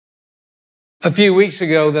a few weeks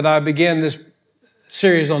ago that I began this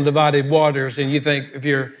series on divided waters, and you think if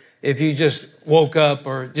you just woke up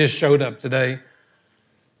or just showed up today,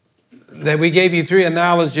 that we gave you three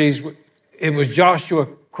analogies. It was Joshua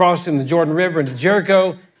crossing the Jordan River into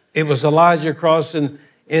Jericho. It was Elijah crossing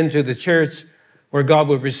into the church where God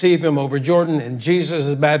would receive him over Jordan, and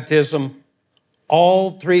Jesus' baptism.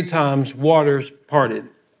 All three times waters parted,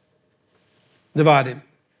 divided,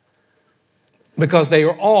 because they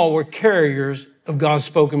all were carriers of God's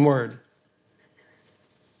spoken word.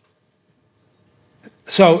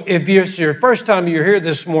 So if it's your first time you're here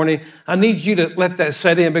this morning, I need you to let that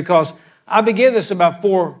set in, because I began this about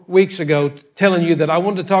 4 weeks ago telling you that I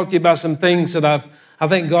wanted to talk to you about some things that I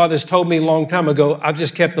think God has told me a long time ago. I've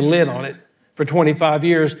just kept the lid on it for 25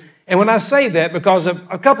 years. And when I say that, because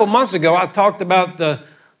a couple months ago, I talked about the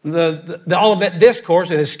Olivet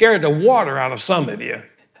Discourse, and it scared the water out of some of you.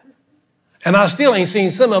 And I still ain't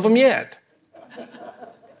seen some of them yet.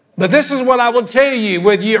 But this is what I will tell you,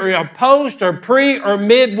 whether you're a post or pre or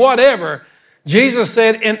mid, whatever. Jesus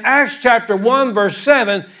said in Acts chapter 1, verse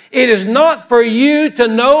 7, it is not for you to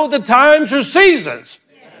know the times or seasons.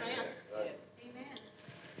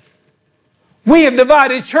 We have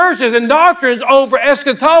divided churches and doctrines over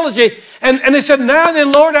eschatology. And they said, now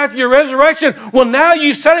then, Lord, after your resurrection, well, now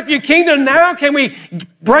you set up your kingdom. Now can we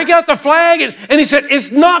break out the flag? And he said,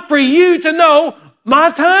 it's not for you to know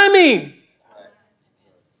my timing.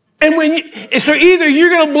 And so either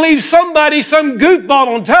you're going to believe somebody, some goofball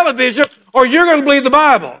on television, or you're going to believe the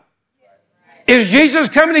Bible. Is Jesus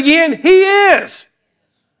coming again? He is.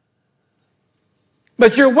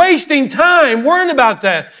 But you're wasting time worrying about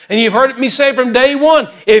that. And you've heard me say from day one,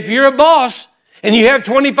 if you're a boss and you have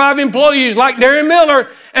 25 employees like Darren Miller,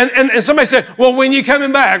 and somebody said, well, when are you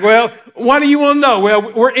coming back? Well, why do you want to know?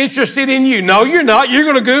 Well, we're interested in you. No, you're not. You're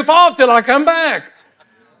going to goof off till I come back.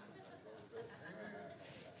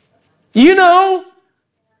 You know.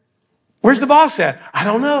 Where's the boss at? I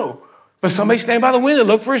don't know. But somebody stand by the window and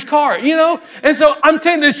look for his car, you know? And so I'm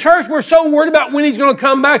telling you, the church, we're so worried about when he's going to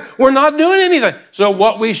come back, we're not doing anything. So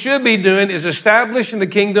what we should be doing is establishing the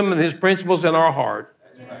kingdom and his principles in our heart.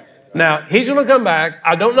 Now, he's going to come back.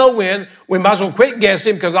 I don't know when. We might as well quit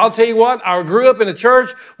guessing, because I'll tell you what, I grew up in a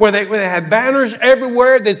church where they had banners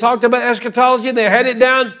everywhere. They talked about eschatology. They had it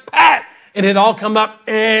down, pat, and it all come up,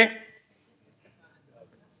 eh.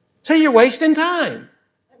 So you're wasting time.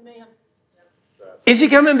 Is he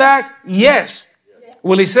coming back? Yes.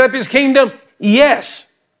 Will he set up his kingdom? Yes.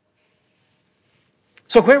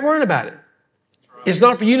 So quit worrying about it. It's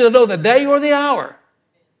not for you to know the day or the hour.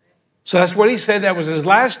 So that's what he said. That was his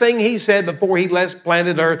last thing he said before he left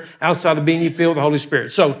planet Earth outside of being filled with the Holy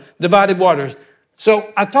Spirit. So divided waters.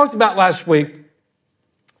 So I talked about last week,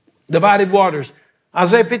 divided waters.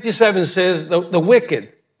 Isaiah 57 says the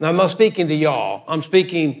wicked. Now I'm not speaking to y'all. I'm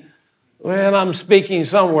speaking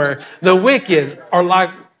somewhere. The wicked are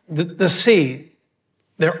like the sea.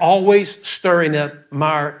 They're always stirring up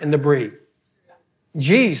mire and debris.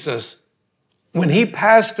 Jesus, when he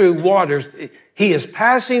passed through waters, he is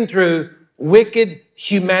passing through wicked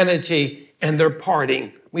humanity, and they're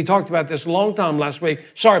parting. We talked about this a long time last week.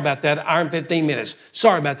 Sorry about that. Hour and 15 minutes.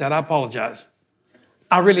 Sorry about that. I apologize.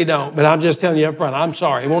 I really don't, but I'm just telling you up front, I'm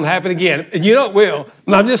sorry. It won't happen again. You know it will.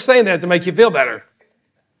 And I'm just saying that to make you feel better.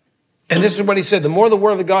 And this is what he said, the more the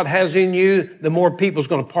word of God has in you, the more people's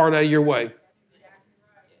going to part out of your way.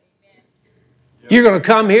 You're going to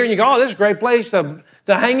come here and you go, oh, this is a great place to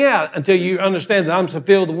hang out, until you understand that I'm so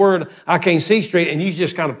filled with the word, I can't see straight, and you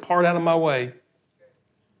just kind of part out of my way.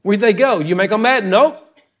 Where'd they go? You make them mad?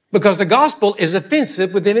 Nope. Because the gospel is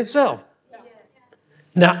offensive within itself.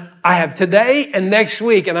 Now, I have today and next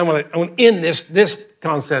week, and I want to end this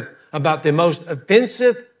concept about the most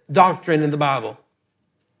offensive doctrine in the Bible.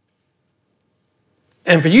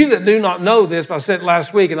 And for you that do not know this, I said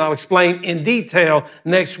last week, and I'll explain in detail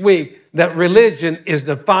next week, that religion is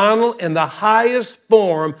the final and the highest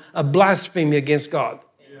form of blasphemy against God.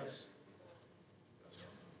 Yes.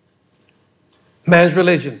 Man's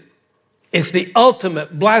religion. It's the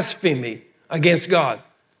ultimate blasphemy against God.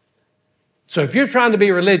 So if you're trying to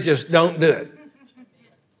be religious, don't do it.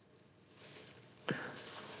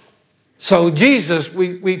 So Jesus,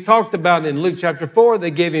 we talked about in Luke chapter 4,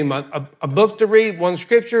 they gave him a book to read, one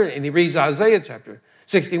scripture, and he reads Isaiah chapter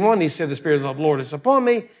 61. He said, the Spirit of the Lord is upon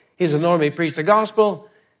me. He's anointed me to preach the gospel,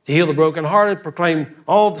 to heal the brokenhearted, proclaim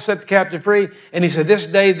all, to set the captive free. And he said, this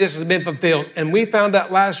day, this has been fulfilled. And we found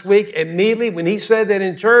out last week, immediately when he said that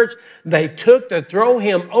in church, they took to throw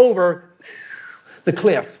him over the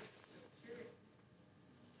cliff.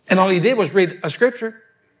 And all he did was read a scripture.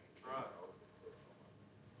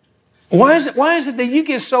 Why is it that you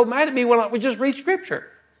get so mad at me when we just read Scripture?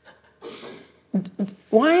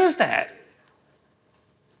 Why is that?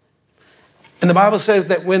 And the Bible says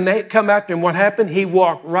that when they come after him, what happened? He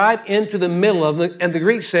walked right into the middle of them, and the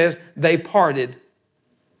Greek says they parted.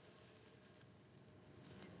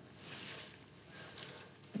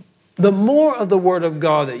 The more of the Word of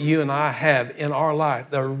God that you and I have in our life,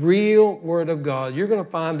 the real Word of God, you're going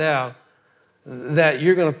to find out that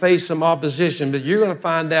you're going to face some opposition, but you're going to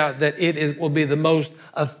find out that will be the most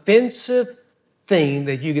offensive thing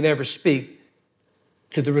that you can ever speak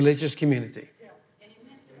to the religious community.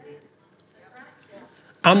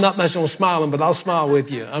 I'm not much on smiling, but I'll smile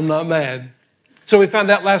with you. I'm not mad. So we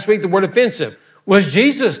found out last week the word offensive. Was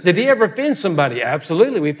Jesus, did he ever offend somebody?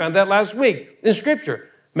 Absolutely. We found that last week in Scripture.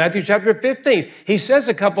 Matthew chapter 15. He says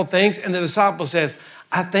a couple things, and the disciple says,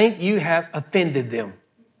 I think you have offended them.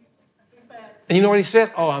 And you know what he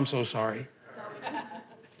said? Oh, I'm so sorry.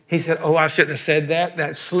 He said, oh, I shouldn't have said that.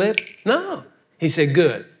 That slipped. No. He said,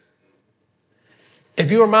 good. If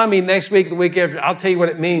you remind me next week, the week after, I'll tell you what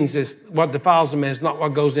it means. Is what defiles a man is not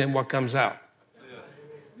what goes in, what comes out.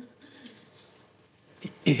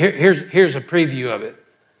 Here's a preview of it.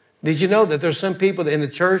 Did you know that there's some people that in the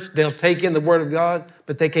church, they'll take in the Word of God,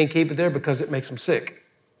 but they can't keep it there because it makes them sick?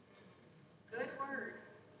 Good word.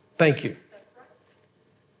 Thank you.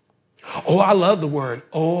 Oh, I love the Word.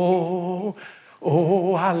 Oh,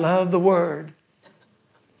 I love the Word.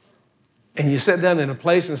 And you sit down in a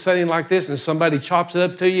place and setting like this, and somebody chops it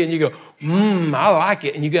up to you, and you go, I like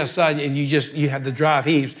it. And you go outside, and you have the dry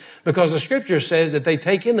heaves. Because the Scripture says that they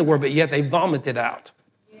take in the Word, but yet they vomit it out.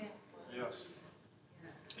 Yes.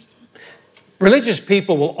 Religious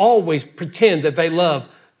people will always pretend that they love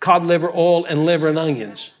cod liver oil and liver and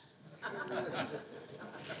onions.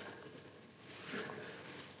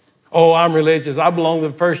 Oh, I'm religious. I belong to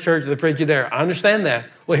the First Church of the Frigidaire. I understand that.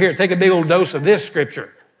 Well, here, take a big old dose of this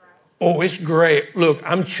Scripture. Oh, it's great. Look,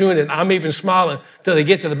 I'm chewing it. I'm even smiling till they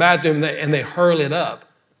get to the bathroom and they hurl it up.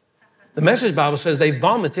 The Message Bible says they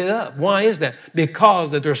vomit it up. Why is that? Because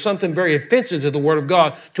that there's something very offensive to the Word of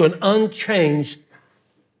God, to an unchanged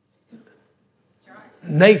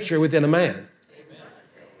nature within a man.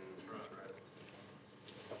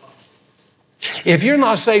 If you're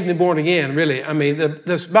not saved and born again, really, I mean,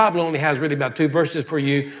 this Bible only has really about two verses for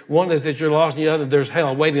you. One is that you're lost, and the other, there's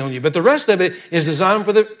hell waiting on you. But the rest of it is designed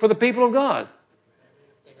for the people of God.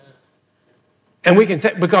 And we can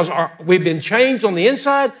because we've been changed on the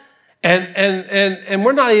inside, and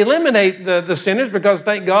we're not eliminate the sinners, because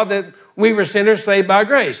thank God that we were sinners saved by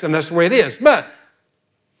grace, and that's the way it is. But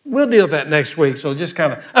we'll deal with that next week. So just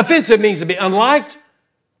kind of, offensive means to be unliked,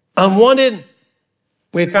 unwanted.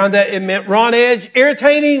 We found that it meant raw edge,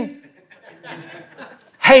 irritating,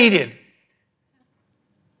 hated.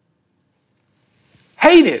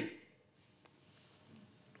 Hated.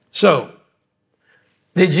 So,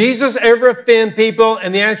 did Jesus ever offend people?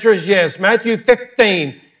 And the answer is yes. Matthew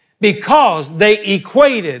 15, because they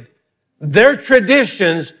equated their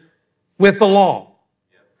traditions with the law.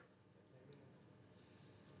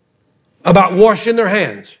 About washing their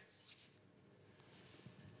hands.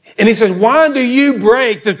 And he says, why do you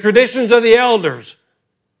break the traditions of the elders?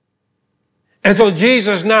 And so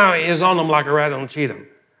Jesus now is on them like a rat on a cheetah.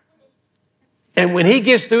 And when he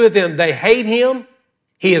gets through with them, they hate him.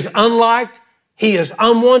 He is unliked. He is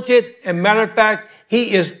unwanted. And matter of fact,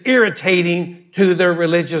 he is irritating to their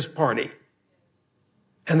religious party.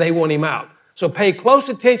 And they want him out. So pay close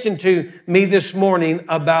attention to me this morning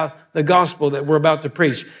about the gospel that we're about to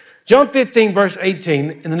preach. John 15, verse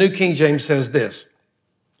 18 in the New King James says this.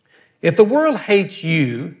 If the world hates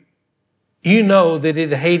you, you know that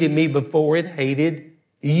it hated me before it hated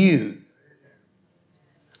you.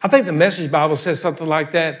 I think the Message Bible says something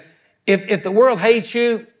like that. If the world hates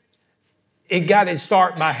you, it got its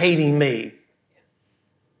start by hating me.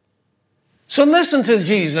 So listen to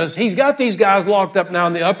Jesus. He's got these guys locked up now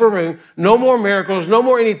in the upper room. No more miracles, no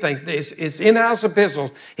more anything. It's in-house epistles.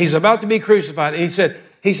 He's about to be crucified. And he said,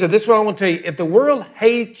 this is what I want to tell you. If the world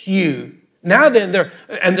hates you, now then,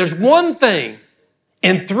 there's one thing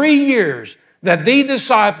in 3 years that the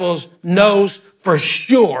disciples knows for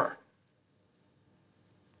sure,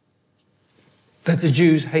 that the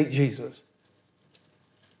Jews hate Jesus.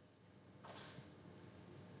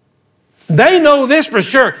 They know this for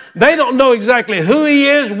sure. They don't know exactly who he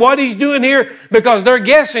is, what he's doing here, because they're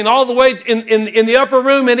guessing all the way in the upper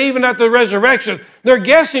room, and even at the resurrection. They're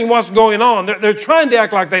guessing what's going on. They're trying to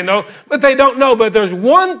act like they know, but they don't know. But there's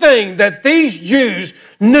one thing that these Jews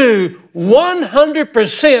knew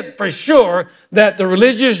 100% for sure, that the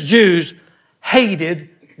religious Jews hated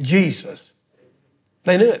Jesus.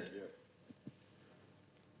 They knew it.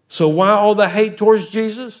 So why all the hate towards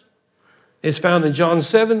Jesus? It's found in John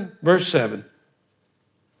 7, verse 7.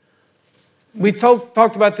 We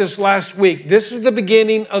talked about this last week. This is the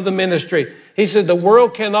beginning of the ministry. He said, the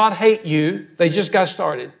world cannot hate you. They just got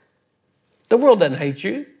started. The world doesn't hate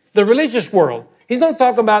you. The religious world. He's not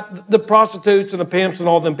talking about the prostitutes and the pimps and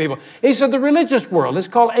all them people. He said the religious world. It's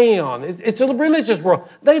called Aeon. It's a religious world.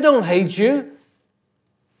 They don't hate you,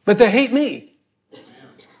 but they hate me.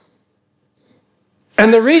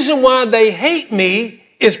 And the reason why they hate me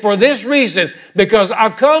is for this reason, because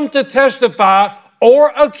I've come to testify or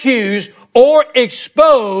accuse or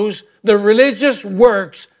expose the religious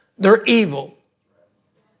works. They're evil.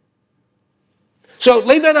 So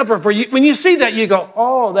leave that up for you. When you see that, you go,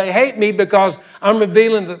 oh, they hate me because I'm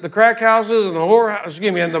revealing the crack houses and the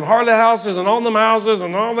and the harlot houses and all them houses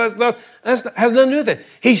and all that stuff. That has nothing to do with it.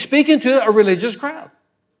 He's speaking to a religious crowd.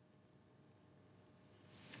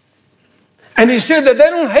 And he said that they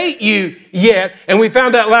don't hate you yet. And we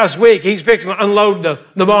found out last week he's fixing to unload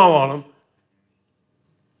the bomb on them.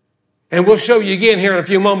 And we'll show you again here in a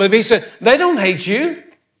few moments. But he said, they don't hate you.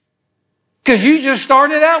 Because you just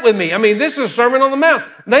started out with me. I mean, this is a Sermon on the Mount.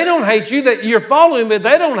 They don't hate you, that you're following me.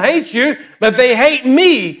 They don't hate you, but they hate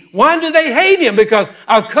me. Why do they hate him? Because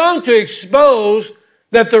I've come to expose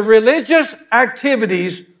that the religious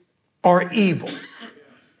activities are evil.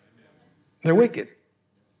 They're wicked.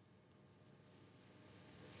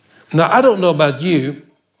 Now, I don't know about you,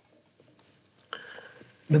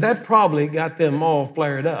 but that probably got them all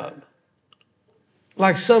flared up.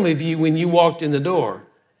 Like some of you when you walked in the door.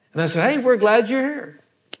 And I said, hey, we're glad you're here.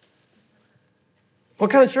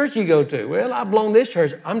 What kind of church you go to? Well, I belong to this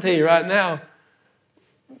church. I'm telling you right now,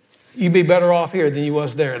 you'd be better off here than you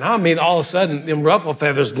was there. And I mean, all of a sudden, them ruffle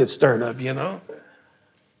feathers get stirred up, you know.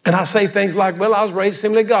 And I say things like, well, I was raised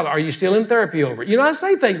Assembly of God. Are you still in therapy over it? You know, I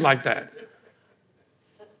say things like that.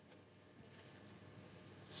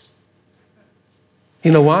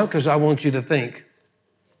 You know why? Because I want you to think.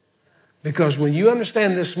 Because when you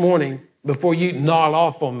understand this morning, before you nod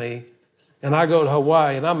off on me, and I go to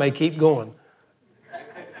Hawaii, and I may keep going,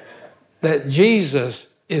 that Jesus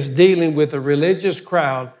is dealing with a religious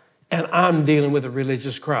crowd, and I'm dealing with a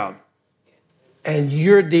religious crowd. And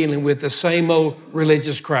you're dealing with the same old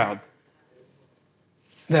religious crowd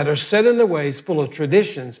that are set in their ways, full of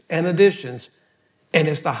traditions and additions, and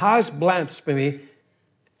it's the highest blasphemy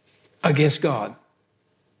against God.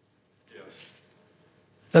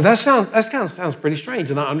 Now, that kind of sounds pretty strange,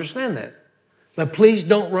 and I understand that. But please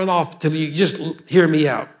don't run off till you just hear me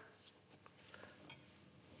out.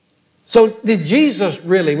 So did Jesus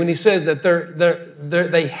really, when he says that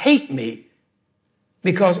they hate me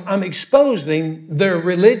because I'm exposing their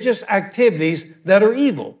religious activities that are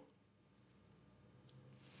evil?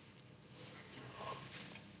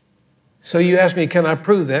 So you ask me, can I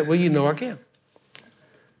prove that? Well, you know I can.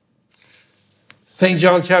 St.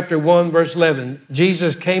 John chapter 1, verse 11,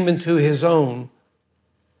 Jesus came into his own,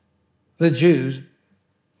 the Jews,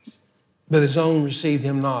 but his own received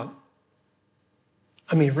him not.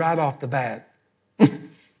 I mean, right off the bat.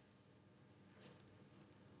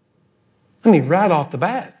 Right off the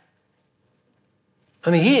bat.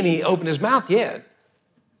 He ain't even opened his mouth yet.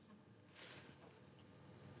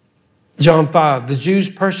 John 5, the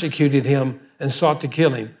Jews persecuted him and sought to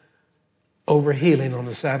kill him over healing on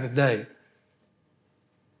the Sabbath day.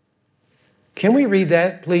 Can we read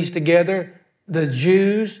that, please, together? The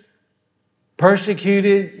Jews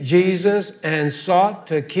persecuted Jesus and sought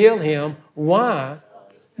to kill him. Why?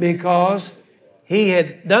 Because he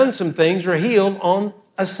had done some things or healed on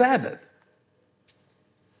a Sabbath.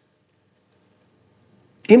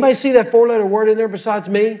 Anybody see that four-letter word in there besides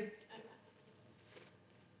me?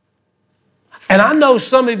 And I know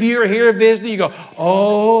some of you are here visiting. You go,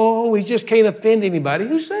 oh, we just can't offend anybody.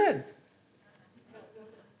 Who said?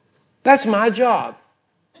 That's my job.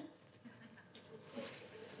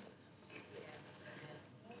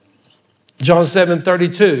 John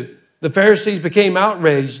 7:32. The Pharisees became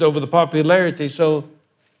outraged over the popularity, so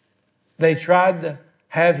they tried to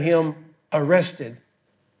have him arrested.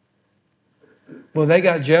 Well, they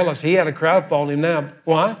got jealous. He had a crowd following him now.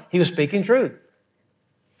 Why? He was speaking truth.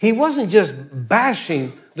 He wasn't just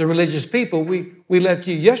bashing the religious people. We left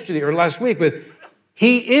you yesterday or last week with,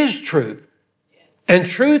 he is truth. And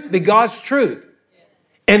truth begots truth.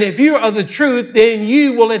 And if you are of the truth, then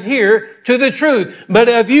you will adhere to the truth. But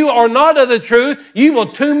if you are not of the truth, you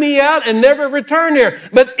will tune me out and never return here.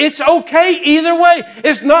 But it's okay either way.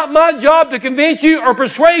 It's not my job to convince you or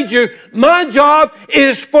persuade you. My job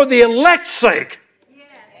is for the elect's sake.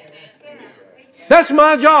 That's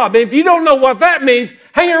my job. If you don't know what that means,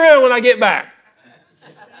 hang around when I get back.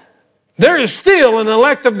 There is still an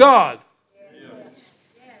elect of God.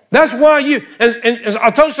 That's why and I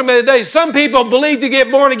told somebody today, some people believe to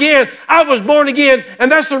get born again. I was born again,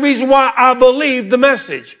 and that's the reason why I believe the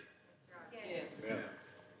message.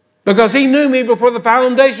 Because he knew me before the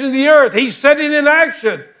foundation of the earth. He set it in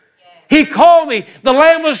action. He called me. The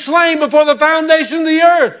Lamb was slain before the foundation of the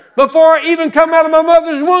earth. Before I even come out of my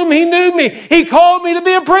mother's womb, he knew me. He called me to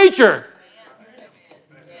be a preacher.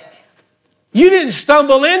 You didn't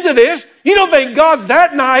stumble into this. You don't think God's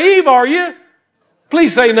that naive, are you?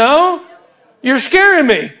 Please say no. You're scaring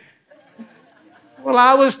me. Well,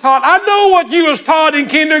 I was taught. I know what you was taught in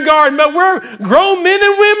kindergarten, but we're grown men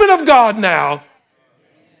and women of God now.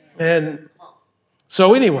 And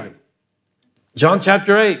so anyway, John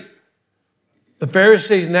chapter 8. The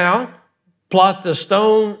Pharisees now plot to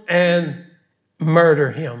stone and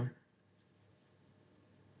murder him.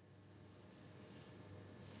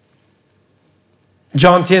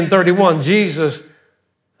 John 10:31, Jesus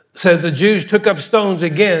says the Jews took up stones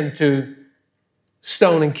again to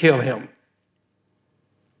stone and kill him.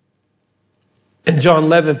 In John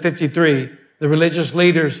 11:53, the religious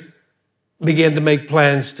leaders began to make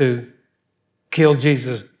plans to kill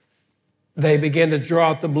Jesus. They began to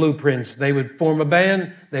draw out the blueprints. They would form a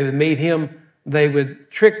band. They would meet him. They would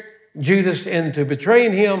trick Judas into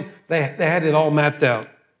betraying him. They had it all mapped out.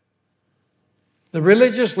 The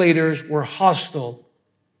religious leaders were hostile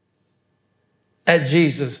at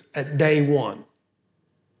Jesus at day one.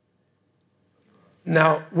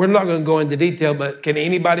 Now, we're not going to go into detail, but can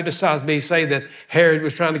anybody besides me say that Herod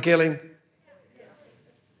was trying to kill him?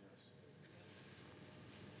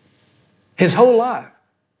 His whole life.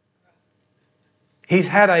 He's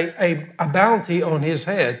had a bounty on his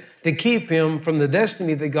head to keep him from the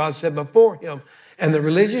destiny that God set before him. And the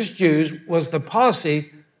religious Jews was the posse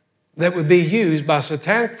that would be used by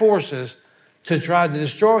satanic forces to try to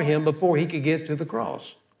destroy him before he could get to the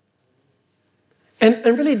cross. And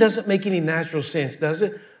it really doesn't make any natural sense, does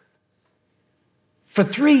it? For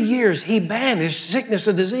 3 years, he banished sickness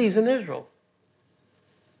and disease in Israel.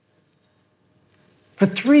 For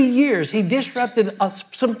 3 years, he disrupted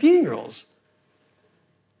some funerals.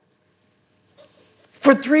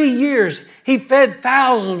 For 3 years, he fed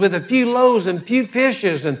thousands with a few loaves and few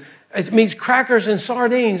fishes, and it means crackers and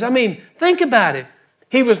sardines. I mean, think about it.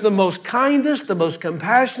 He was the most kindest, the most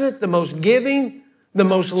compassionate, the most giving, the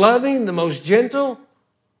most loving, the most gentle,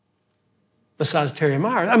 besides Terry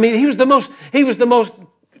Myers. I mean, he was the most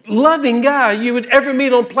loving guy you would ever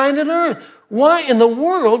meet on planet Earth. Why in the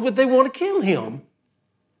world would they want to kill him?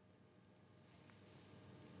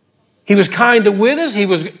 He was kind to widows. He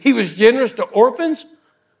was generous to orphans.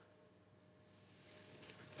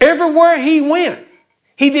 Everywhere he went,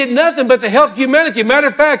 he did nothing but to help humanity. Matter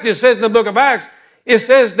of fact, it says in the book of Acts, it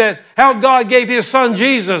says that how God gave his son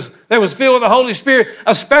Jesus that was filled with the Holy Spirit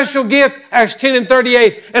a special gift, Acts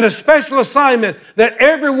 10:38, and a special assignment that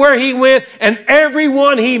everywhere he went and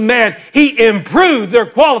everyone he met, he improved their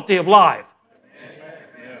quality of life.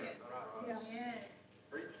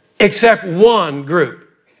 Except one group.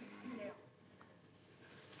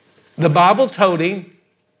 The Bible toting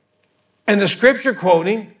and the scripture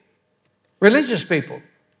quoting religious people.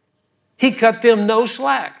 He cut them no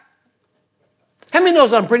slack. How many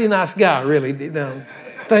knows I'm a pretty nice guy, really? No,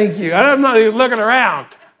 thank you. I'm not even looking around.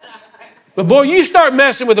 But boy, you start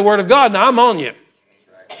messing with the Word of God, now I'm on you.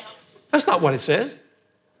 That's not what it said.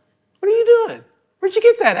 What are you doing? Where'd you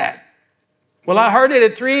get that at? Well, I heard it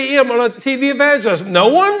at 3 a.m. on a TV evangelist. No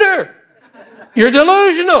wonder. You're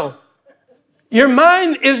delusional. Your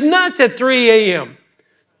mind is nuts at 3 a.m.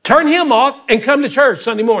 Turn him off and come to church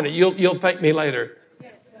Sunday morning. You'll thank me later.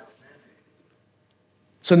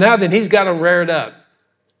 So now then, he's got them reared up.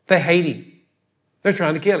 They hate him. They're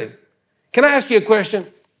trying to kill him. Can I ask you a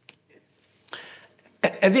question?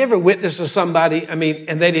 Have you ever witnessed to somebody, and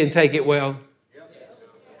they didn't take it well?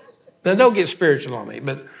 Now, don't get spiritual on me,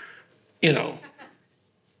 but,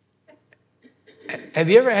 have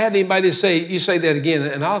you ever had anybody say, you say that again,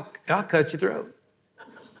 and I'll cut your throat?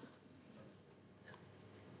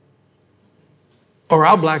 Or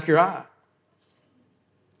I'll black your eye.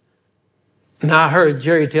 Now, I heard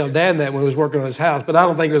Jerry tell Dan that when he was working on his house, but I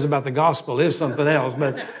don't think it was about the gospel. It was something else.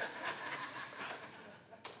 But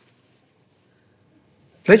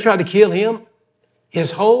they tried to kill him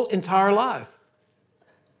his whole entire life.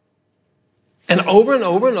 And over and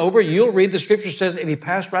over and over, you'll read the scripture says, and he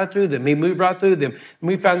passed right through them. He moved right through them. And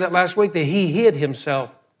we found that last week that he hid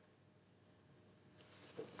himself,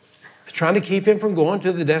 trying to keep him from going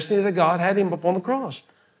to the destiny that God had him upon the cross.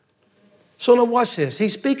 So now watch this.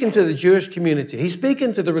 He's speaking to the Jewish community. He's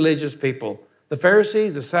speaking to the religious people, the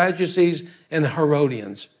Pharisees, the Sadducees, and the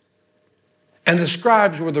Herodians. And the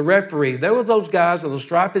scribes were the referee. They were those guys in those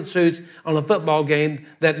striped suits on a football game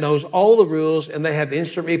that knows all the rules and they have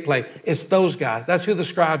instant replay. It's those guys. That's who the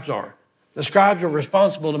scribes are. The scribes are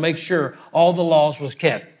responsible to make sure all the laws was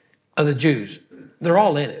kept of the Jews. They're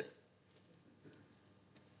all in it.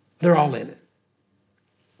 They're all in it.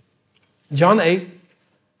 John 8,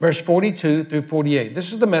 verse 42 through 48.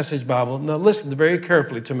 This is the Message Bible. Now listen very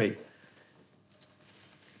carefully to me.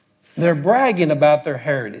 They're bragging about their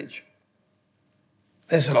heritage.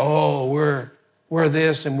 They said, oh, we're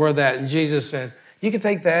this and we're that. And Jesus said, you can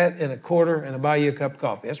take that in a quarter and I'll buy you a cup of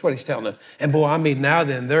coffee. That's what he's telling them. And boy, I mean, now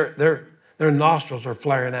then, their nostrils are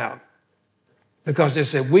flaring out. Because they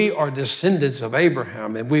said, we are descendants of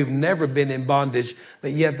Abraham and we've never been in bondage,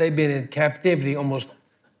 but yet they've been in captivity almost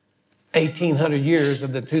 1,800 years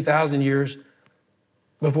of the 2,000 years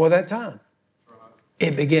before that time.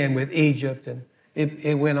 It began with Egypt and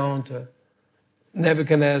it went on to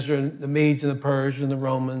Nebuchadnezzar and the Medes and the Persians and the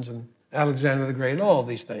Romans and Alexander the Great and all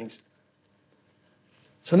these things.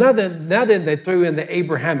 So now then they threw in the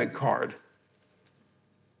Abrahamic card.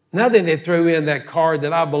 Now then they threw in that card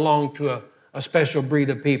that I belong to a special breed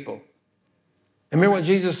of people. And remember what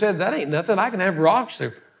Jesus said? That ain't nothing. I can have rocks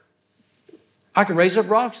there. I can raise up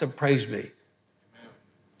rocks to praise me.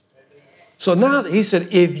 So now he said,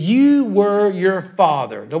 if you were your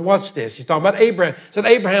father, now what's this? He's talking about Abraham. He said,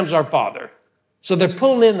 Abraham's our father. So they're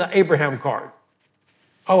pulling in the Abraham card.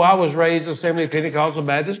 Oh, I was raised Assembly of Pentecostal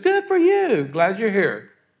Baptist. Good for you. Glad you're here.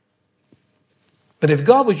 But if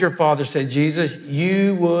God was your father, said Jesus,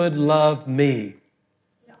 you would love me.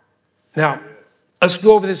 Now, let's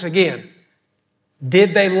go over this again.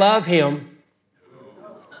 Did they love him?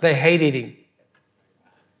 They hated him.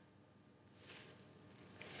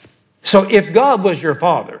 So if God was your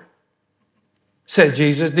father, said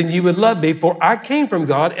Jesus, then you would love me, for I came from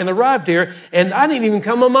God and arrived here, and I didn't even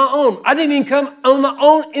come on my own. I didn't even come on my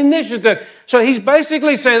own initiative. So he's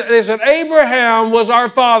basically saying, they said, Abraham was our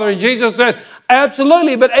father. And Jesus said,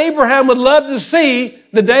 absolutely, but Abraham would love to see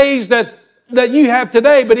the days that you have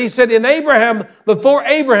today. But he said before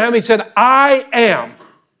Abraham, he said, I am.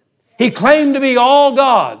 He claimed to be all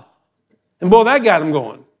God. And boy, that got him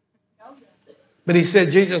going. But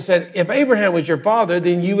Jesus said, if Abraham was your father,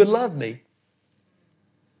 then you would love me.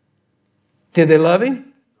 Did they love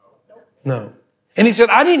him? No. And he said,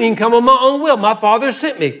 I didn't even come on my own will. My father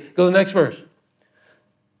sent me. Go to the next verse.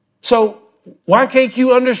 So why can't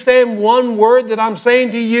you understand one word that I'm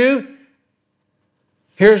saying to you?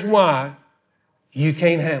 Here's why. You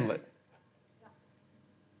can't handle it.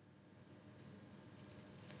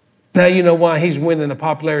 Now you know why he's winning a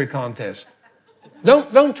popularity contest.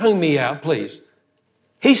 Don't tune me out, please.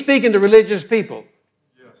 He's speaking to religious people.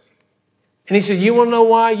 Yes. And he said, you want to know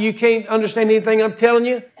why you can't understand anything I'm telling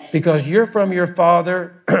you? Because you're from your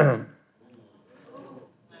father.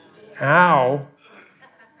 How?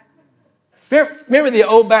 Remember the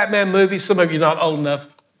old Batman movie? Some of you are not old enough.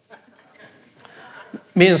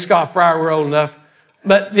 Me and Scott Fryer were old enough.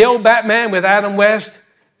 But the old Batman with Adam West,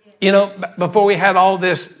 before we had all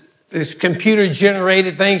this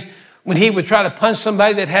computer-generated things, when he would try to punch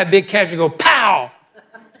somebody that had big caps, he'd go, pow,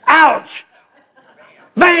 ouch,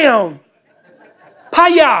 bam,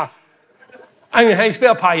 paya. I don't know how you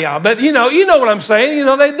spell paya, but you know what I'm saying.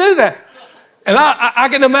 They do that. And I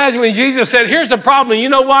can imagine when Jesus said, here's the problem. You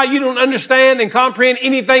know why you don't understand and comprehend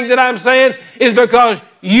anything that I'm saying? Is because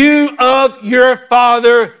you of your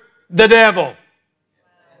father, the devil.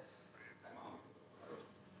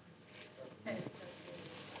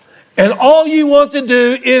 And all you want to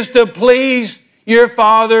do is to please your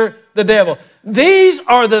father, the devil. These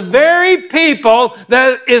are the very people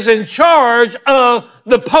that is in charge of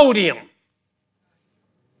the podium,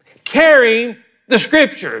 carrying the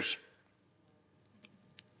scriptures.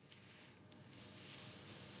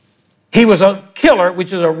 He was a killer,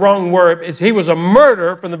 which is a wrong word. He was a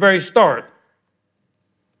murderer from the very start.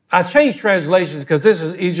 I changed translations because this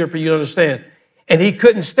is easier for you to understand. And he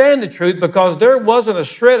couldn't stand the truth because there wasn't a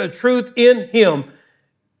shred of truth in him.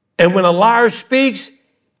 And when a liar speaks,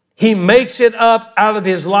 he makes it up out of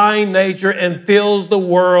his lying nature and fills the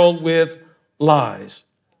world with lies.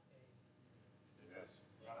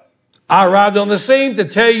 I arrived on the scene to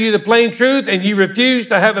tell you the plain truth, and you refuse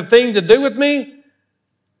to have a thing to do with me?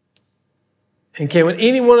 And can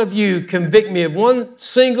any one of you convict me of one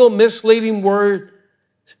single misleading word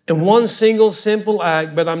and one single sinful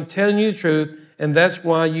act, but I'm telling you the truth, and that's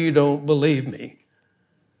why you don't believe me.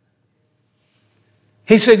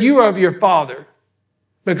 He said, you are of your father,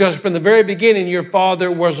 because from the very beginning, your father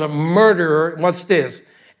was a murderer. What's this?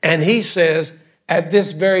 And he says, at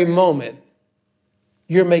this very moment,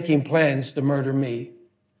 you're making plans to murder me.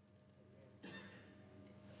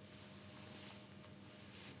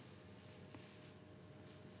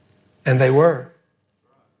 And they were.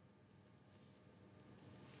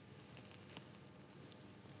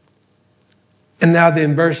 And now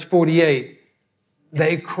then, verse 48,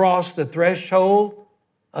 they crossed the threshold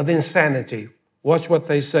of insanity. Watch what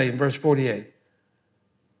they say in verse 48.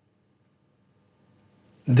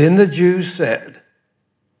 Then the Jews said,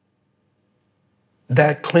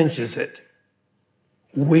 that clinches it.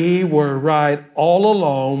 We were right all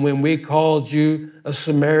along when we called you a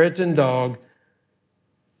Samaritan dog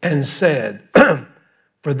and said,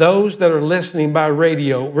 for those that are listening by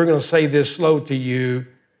radio, we're going to say this slow to you.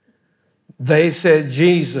 They said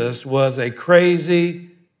Jesus was a crazy,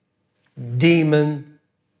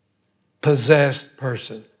 demon-possessed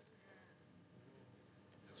person.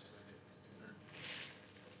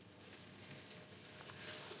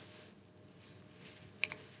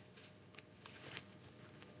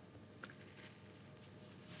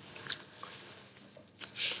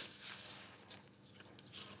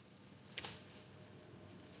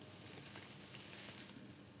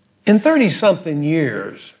 In 30-something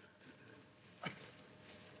years,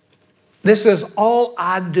 this is all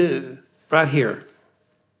I do right here.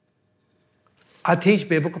 I teach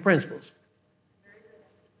biblical principles.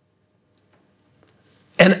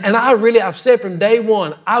 And I've said from day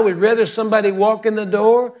one, I would rather somebody walk in the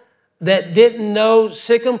door that didn't know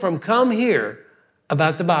Sikkim from come here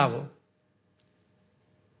about the Bible.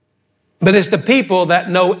 But it's the people that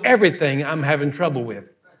know everything I'm having trouble with.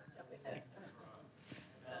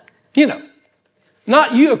 You know,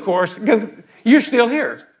 not you, of course, because you're still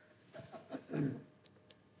here.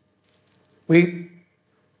 And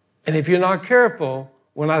if you're not careful,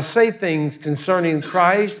 when I say things concerning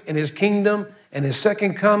Christ and his kingdom and his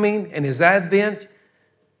second coming and his advent,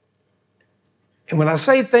 and when I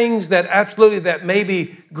say things that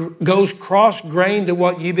maybe goes cross-grained to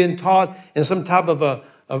what you've been taught in some type of a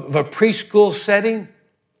preschool setting,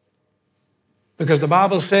 because the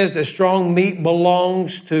Bible says that strong meat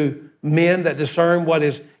belongs to men that discern what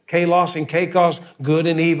is kalos and kakos, good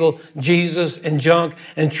and evil, Jesus and junk.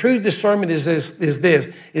 And true discernment is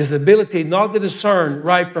the ability not to discern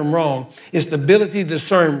right from wrong. It's the ability to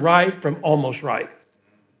discern right from almost right.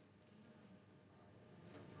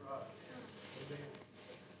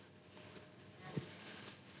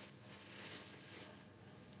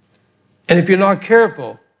 And if you're not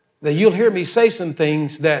careful, then you'll hear me say some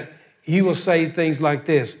things that you will say things like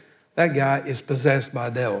this: that guy is possessed by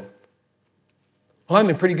a devil. Well, I'm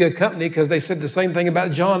in pretty good company because they said the same thing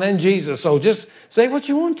about John and Jesus. So just say what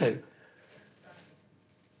you want to.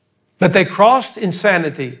 But they crossed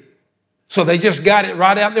insanity. So they just got it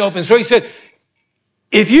right out in the open. So he said,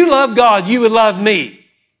 if you love God, you would love me.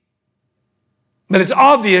 But it's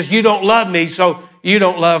obvious you don't love me, so you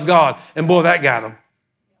don't love God. And boy, that got him.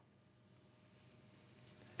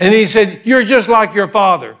 And he said, you're just like your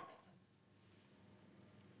father.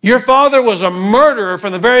 Your father was a murderer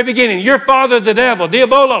from the very beginning. Your father, the devil,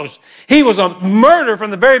 Diabolos, he was a murderer from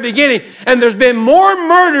the very beginning. And there's been more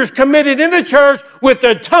murders committed in the church with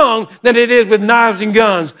their tongue than it is with knives and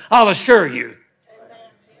guns, I'll assure you.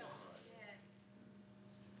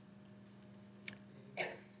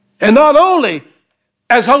 And not only,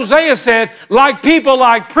 as Hosea said, like people,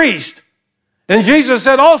 like priests. And Jesus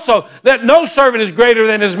said also that no servant is greater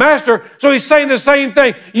than his master. So he's saying the same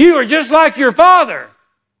thing. You are just like your father,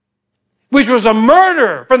 which was a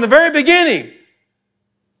murderer from the very beginning.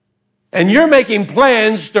 And you're making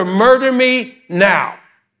plans to murder me now.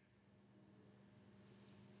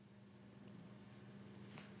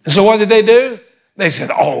 And so what did they do? They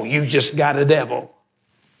said, oh, you just got a devil.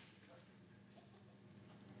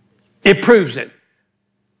 It proves it.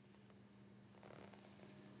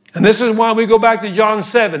 And this is why we go back to John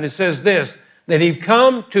 7. It says this, that he've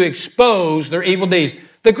come to expose their evil deeds.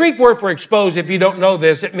 The Greek word for expose, if you don't know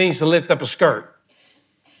this, it means to lift up a skirt.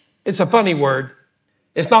 It's a funny word.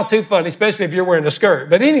 It's not too funny, especially if you're wearing a skirt.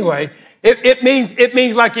 But anyway, it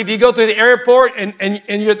means like if you go through the airport and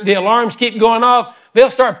the alarms keep going off, they'll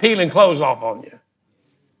start peeling clothes off on you.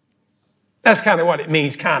 That's kind of what it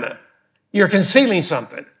means, kind of. You're concealing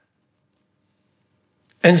something.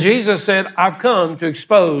 And Jesus said, I've come to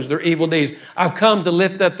expose their evil deeds. I've come to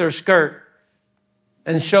lift up their skirt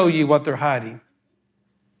and show you what they're hiding.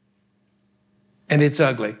 And it's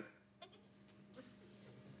ugly.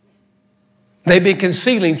 They've been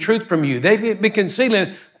concealing truth from you. They've been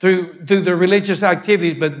concealing through their religious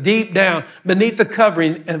activities, but deep down, beneath the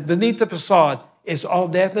covering and beneath the facade, it's all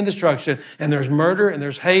death and destruction. And there's murder and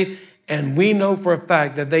there's hate. And we know for a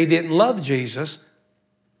fact that they didn't love Jesus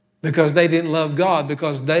because they didn't love God,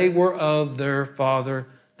 because they were of their father,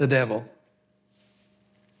 the devil.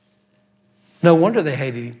 No wonder they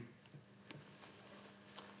hated him.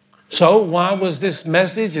 So why was this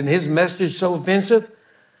message and his message so offensive?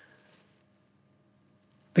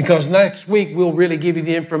 Because next week we'll really give you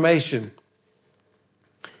the information.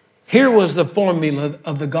 Here was the formula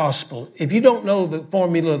of the gospel. If you don't know the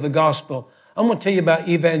formula of the gospel, I'm going to tell you about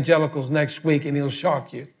evangelicals next week and it'll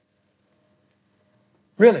shock you.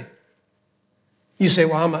 Really? You say,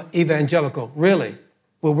 well, I'm an evangelical. Really?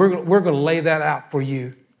 Well, we're going to lay that out for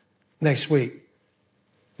you next week.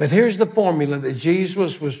 But here's the formula that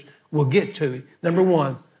Jesus will get to. Number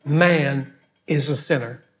one, man is a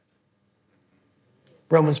sinner.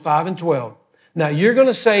 Romans 5:12. Now, you're going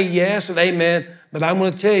to say yes and amen, but I'm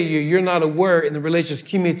going to tell you, you're not aware in the religious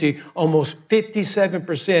community, almost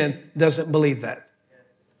 57% doesn't believe that.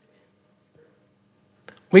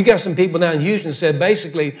 We got some people down in Houston said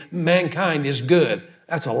basically mankind is good.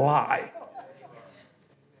 That's a lie.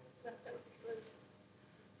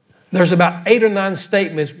 There's about 8 or 9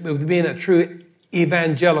 statements with being a true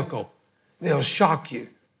evangelical. They'll shock you.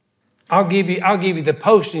 I'll give you the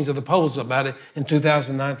postings of the polls about it in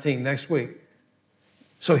 2019 next week.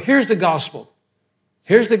 So here's the gospel.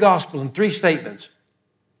 Here's the gospel in 3 statements.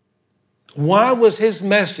 Why was his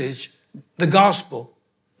message, the gospel,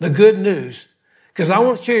 the good news? Because I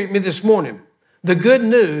want to share with me this morning, the good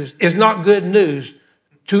news is not good news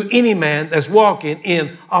to any man that's walking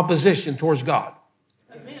in opposition towards God.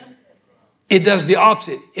 Amen. It does the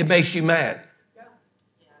opposite. It makes you mad.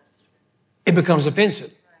 It becomes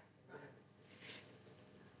offensive.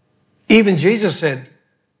 Even Jesus said,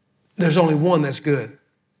 there's only one that's good.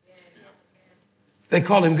 They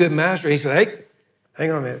called him good master. He said, hey,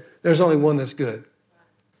 hang on a minute. There's only one that's good.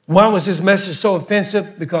 Why was this message so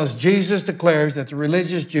offensive? Because Jesus declares that the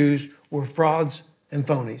religious Jews were frauds and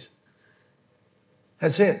phonies.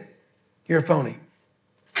 That's it. You're a phony.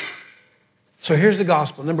 So here's the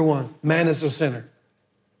gospel. Number one, man is a sinner.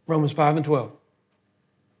 Romans 5:12.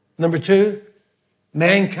 Number 2,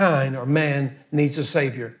 mankind or man needs a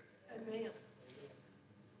Savior.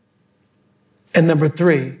 And number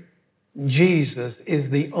 3, Jesus is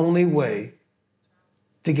the only way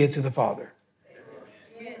to get to the Father.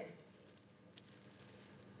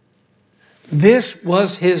 This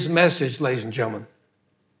was his message, ladies and gentlemen.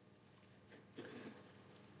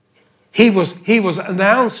 He was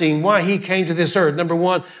announcing why he came to this earth. Number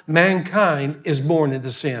 1, mankind is born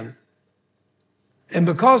into sin. And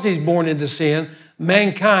because he's born into sin,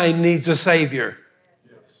 mankind needs a Savior.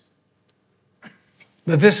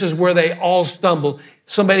 But this is where they all stumble.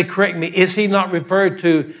 Somebody correct me. Is he not referred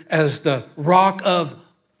to as the rock of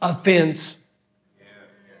offense?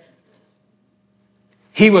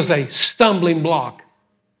 He was a stumbling block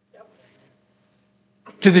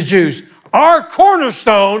to the Jews. Our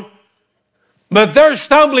cornerstone, but their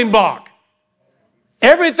stumbling block.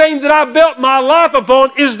 Everything that I built my life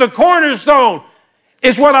upon is the cornerstone.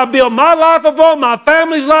 It's what I built my life upon, my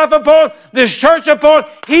family's life upon, this church upon.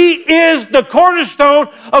 He is the cornerstone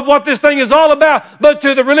of what this thing is all about. But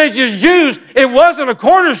to the religious Jews, it wasn't a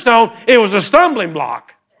cornerstone, it was a stumbling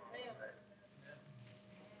block.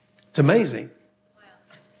 It's amazing.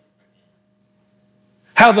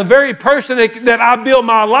 How the very person that I build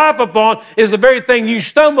my life upon is the very thing you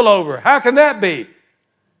stumble over. How can that be?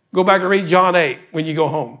 Go back and read John 8 when you go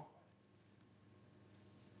home.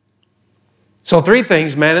 So 3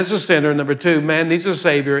 things. Man is a sinner. Number 2, man needs a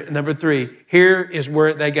Savior. And number 3, here is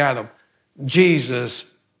where they got him. Jesus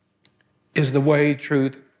is the way,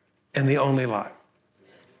 truth, and the only life.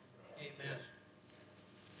 Amen.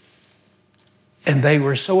 And they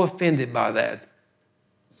were so offended by that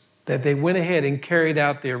they went ahead and carried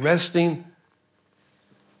out the arresting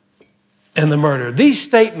and the murder. These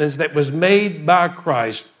statements that was made by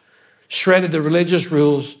Christ shredded the religious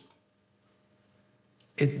rules.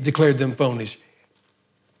 It declared them phonies.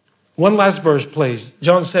 One last verse, please.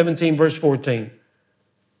 John 17, verse 14.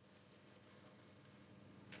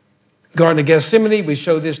 Garden of Gethsemane, we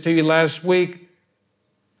showed this to you last week.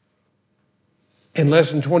 In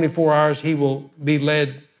less than 24 hours, he will be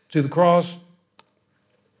led to the cross.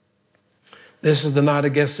 This is the night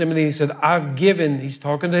of Gethsemane. He said, he's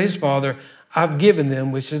talking to his Father, I've given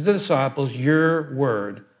them, which is the disciples, your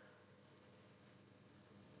word.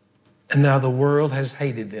 And now the world has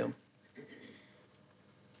hated them.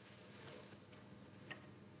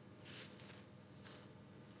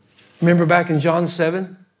 Remember back in John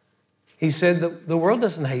 7? He said, the world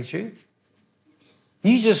doesn't hate you.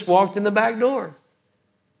 You just walked in the back door.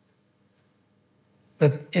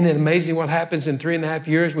 But isn't it amazing what happens in 3.5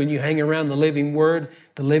 years when you hang around the living word?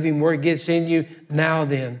 The living word gets in you. Now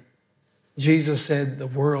then, Jesus said the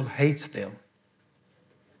world hates them.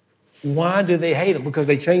 Why do they hate him? Because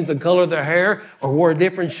they changed the color of their hair or wore a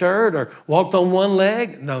different shirt or walked on one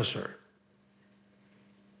leg? No, sir.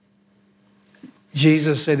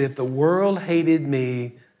 Jesus said, if the world hated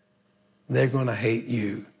me, they're going to hate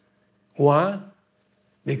you. Why?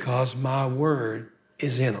 Because my word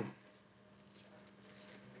is in them.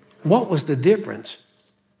 What was the difference?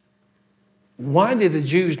 Why did the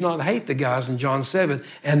Jews not hate the guys in John 7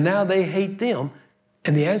 and now they hate them?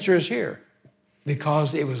 And the answer is here.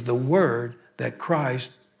 Because it was the word that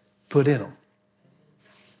Christ put in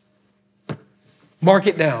them. Mark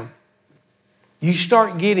it down. You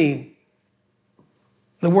start getting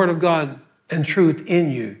the word of God and truth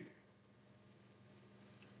in you,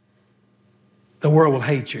 the world will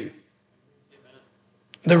hate you.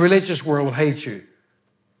 The religious world will hate you.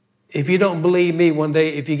 If you don't believe me, one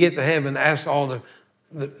day, if you get to heaven, ask all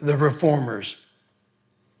the reformers.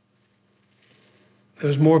 There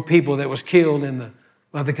was more people that was killed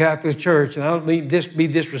by the Catholic Church, and I don't mean this be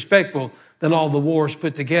disrespectful, than all the wars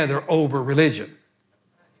put together over religion.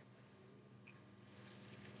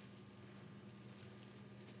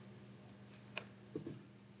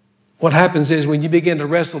 What happens is when you begin to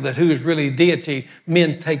wrestle that who is really deity,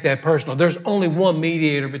 men take that personal. There's only one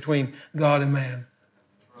mediator between God and man.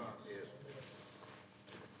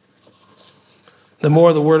 The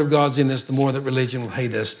more the Word of God's in us, the more that religion will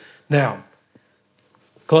hate us. Now,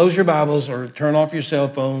 close your Bibles or turn off your cell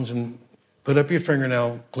phones and put up your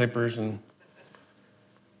fingernail clippers. And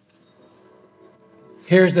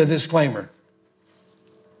here's the disclaimer.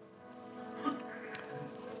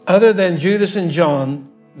 Other than Judas and John,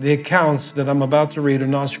 the accounts that I'm about to read are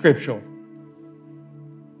not scriptural.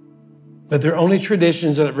 But they're only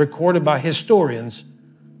traditions that are recorded by historians,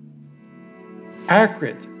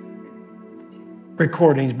 accurate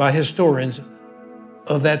recordings by historians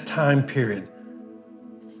of that time period.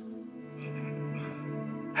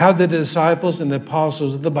 How did the disciples and the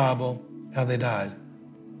apostles of the Bible, how they died.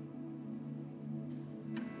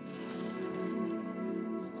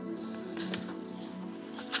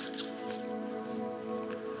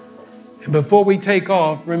 And before we take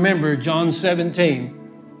off, remember John 17.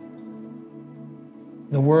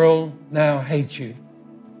 The world now hates you.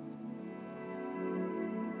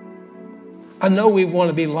 I know we want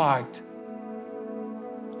to be liked.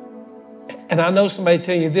 And I know somebody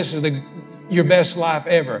telling you this is your best life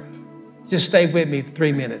ever. Just stay with me for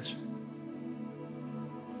 3 minutes.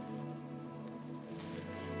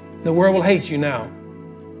 The world will hate you now.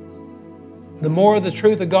 The more the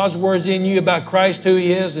truth of God's word is in you about Christ, who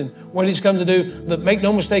He is, and what He's come to do, make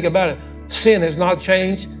no mistake about it, sin has not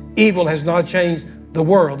changed, evil has not changed. The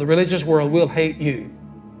world, the religious world, will hate you.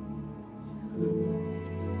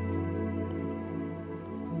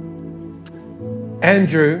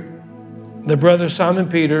 Andrew, the brother of Simon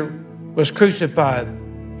Peter, was crucified.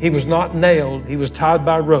 He was not nailed. He was tied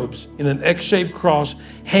by ropes in an X-shaped cross,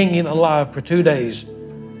 hanging alive for 2 days.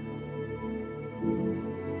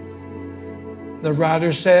 The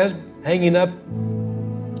writer says, hanging up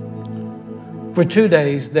for 2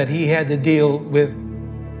 days, that he had to deal with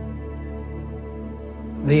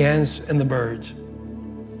the ants and the birds.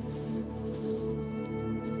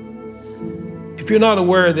 If you're not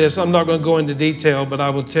aware of this, I'm not going to go into detail, but I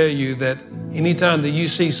will tell you that anytime that you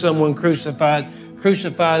see someone crucified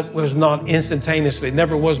was not instantaneously. It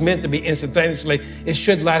never was meant to be instantaneously. It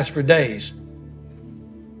should last for days.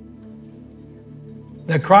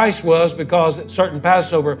 That Christ was, because it's certain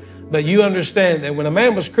Passover, but you understand that when a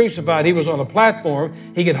man was crucified, he was on a platform,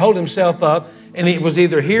 he could hold himself up, and it was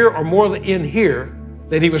either here or more in here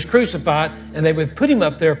that he was crucified, and they would put him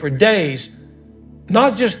up there for days,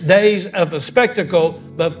 not just days of a spectacle,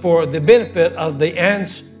 but for the benefit of the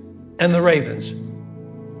ants and the ravens.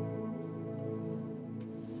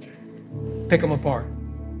 Pick them apart.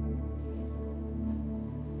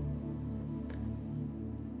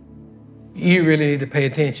 You really need to pay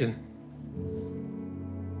attention.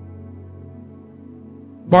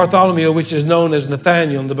 Bartholomew, which is known as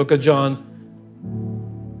Nathaniel in the book of John,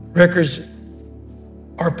 records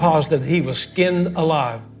are positive he was skinned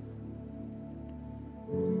alive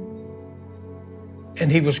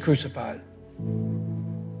and he was crucified.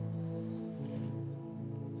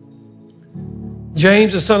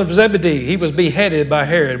 James, the son of Zebedee, he was beheaded by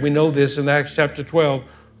Herod. We know this in Acts chapter 12,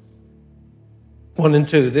 1 and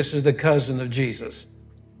 2. This is the cousin of Jesus.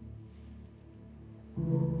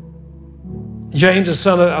 James, the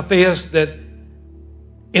son of Alphaeus, that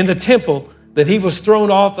in the temple, that he was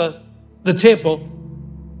thrown off the temple.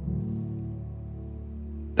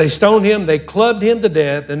 They stoned him, they clubbed him to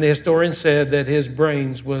death, and the historian said that his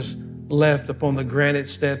brains was left upon the granite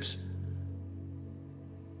steps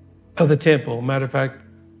of the temple. Matter of fact,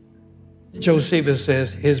 Josephus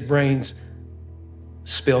says his brains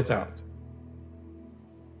spilt out.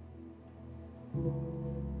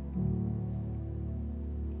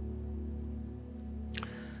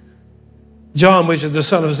 John, which is the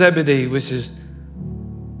son of Zebedee, which is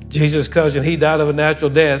Jesus' cousin, he died of a natural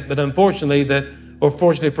death, but unfortunately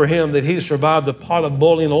fortunately for him, that he survived a pot of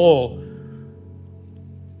boiling oil,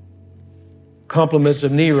 compliments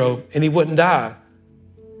of Nero, and he wouldn't die.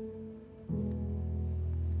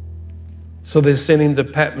 So they sent him to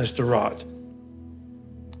Patmos to rot.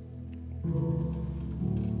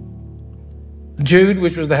 Jude,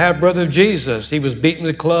 which was the half-brother of Jesus, he was beaten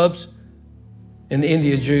with clubs, and the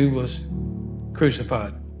India Jew was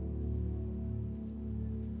crucified.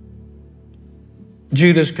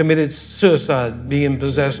 Judas committed suicide, being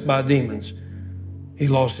possessed by demons. He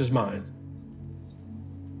lost his mind.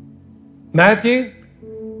 Matthew,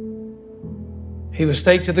 he was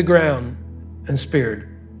staked to the ground and speared.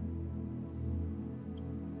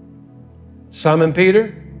 Simon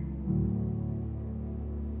Peter,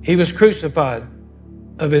 he was crucified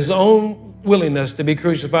of his own willingness to be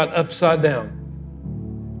crucified upside down.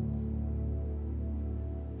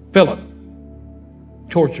 Philip,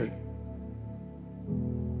 tortured.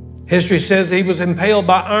 History says he was impaled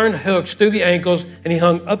by iron hooks through the ankles, and he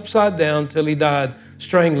hung upside down till he died,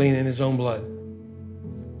 strangling in his own blood.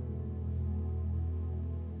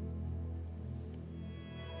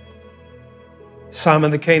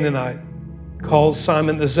 Simon the Canaanite, called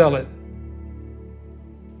Simon the Zealot,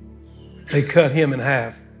 they cut him in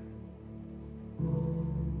half.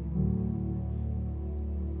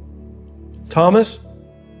 Thomas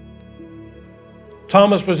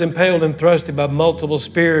was impaled and thrusted by multiple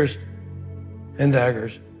spears and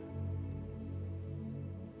daggers.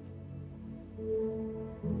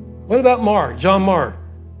 What about Mark, John Mark,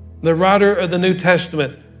 the writer of the New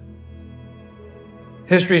Testament?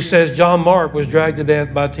 History says John Mark was dragged to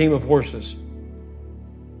death by a team of horses.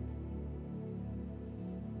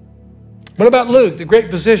 What about Luke, the great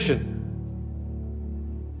physician?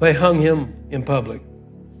 They hung him in public.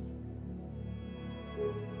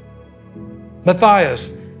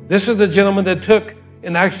 Matthias, this is the gentleman that took,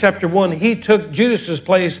 in Acts chapter 1, he took Judas's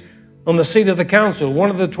place on the seat of the council,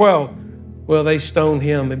 one of the 12. Well, they stoned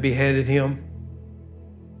him and beheaded him.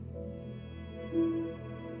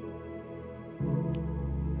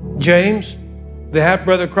 James, the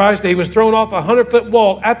half-brother of Christ, he was thrown off a 100-foot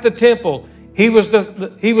wall at the temple. He was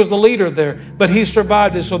the leader there, but he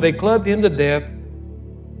survived it, so they clubbed him to death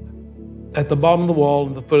at the bottom of the wall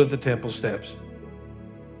and the foot of the temple steps.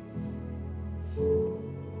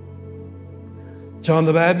 John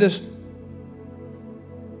the Baptist,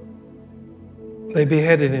 they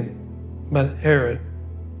beheaded him by Herod.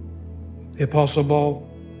 The Apostle Paul,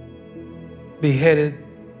 beheaded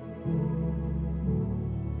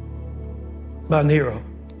by Nero.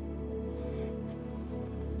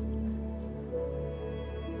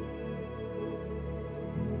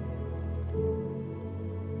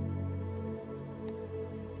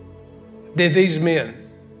 Did these men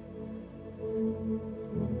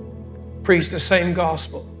preach the same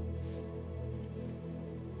gospel?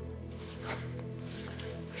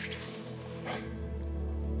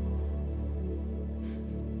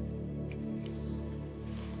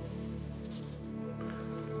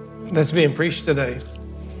 That's being preached today.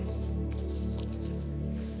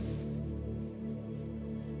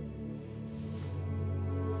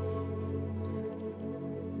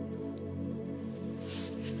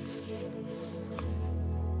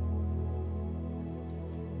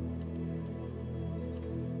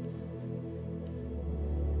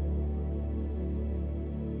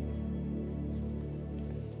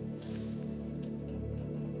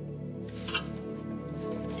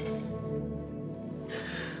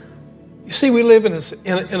 See, we live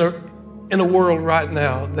in a world right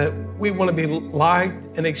now that we want to be liked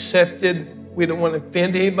and accepted. We don't want to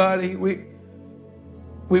offend anybody. We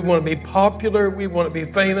want to be popular. We want to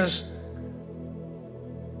be famous.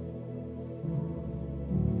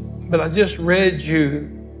 But I just read you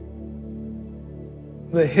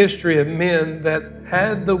the history of men that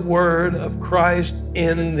had the word of Christ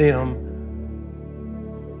in them,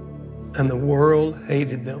 and the world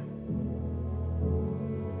hated them.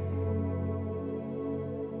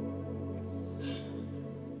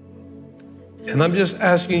 And I'm just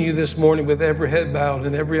asking you this morning, with every head bowed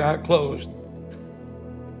and every eye closed,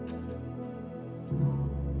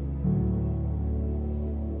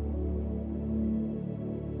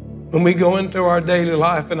 when we go into our daily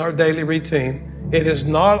life and our daily routine, it is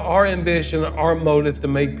not our ambition, our motive to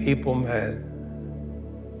make people mad.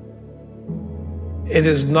 It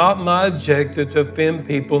is not my objective to offend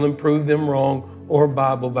people and prove them wrong or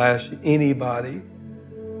Bible bash anybody.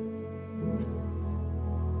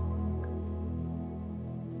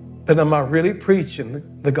 But am I really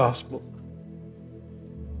preaching the gospel?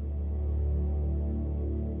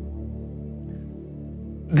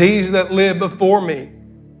 These that live before me,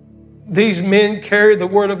 these men carried the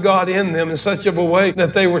word of God in them in such of a way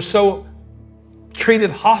that they were so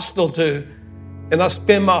treated hostile to. And I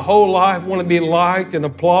spend my whole life wanting to be liked and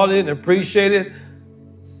applauded and appreciated.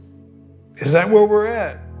 Is that where we're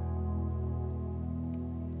at?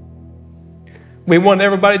 We want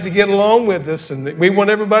everybody to get along with us, and we want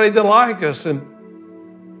everybody to like us, and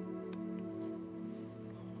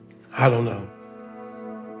I don't know.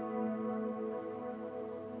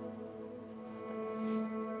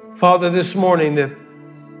 Father, this morning,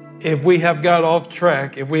 if we have got off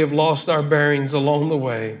track, if we have lost our bearings along the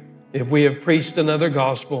way, if we have preached another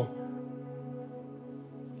gospel,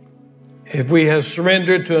 if we have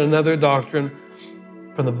surrendered to another doctrine,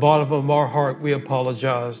 from the bottom of our heart, we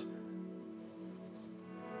apologize.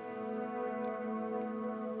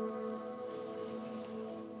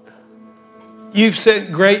 You've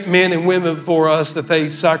sent great men and women before us that they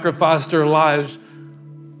sacrificed their lives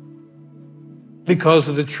because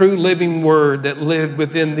of the true living word that lived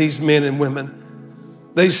within these men and women.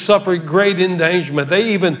 They suffered great endangerment.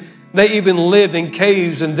 They even lived in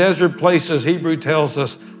caves and desert places, Hebrew tells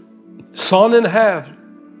us, sawn in half,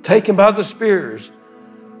 taken by the spears,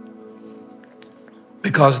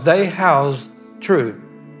 because they housed truth.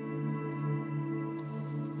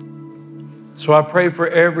 So I pray for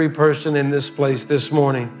every person in this place this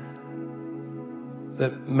morning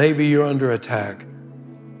that maybe you're under attack.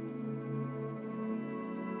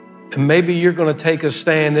 And maybe you're going to take a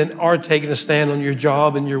stand and are taking a stand on your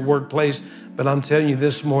job and your workplace. But I'm telling you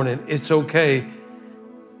this morning, it's okay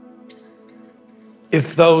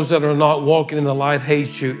if those that are not walking in the light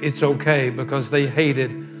hate you. It's okay, because they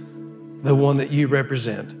hated the one that you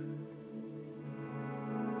represent.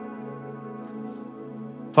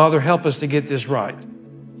 Father, help us to get this right.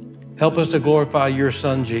 Help us to glorify your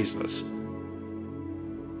Son, Jesus.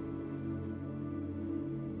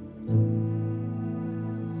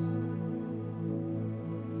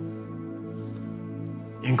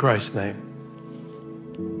 In Christ's name.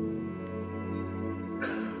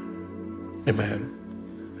 Amen.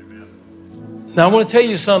 Now, I want to tell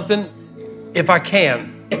you something, if I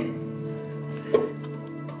can.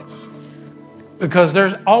 Because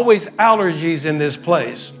there's always allergies in this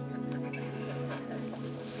place.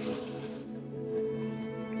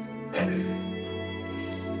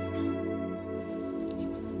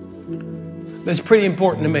 It's pretty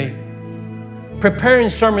important to me. Preparing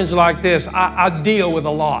sermons like this, I deal with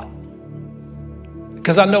a lot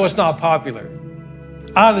because I know it's not popular.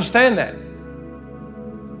 I understand that.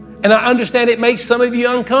 And I understand it makes some of you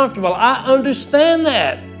uncomfortable. I understand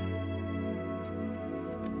that.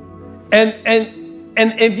 And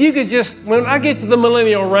if you could just, when I get to the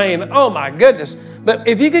millennial reign, oh my goodness, but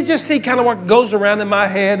if you could just see kind of what goes around in my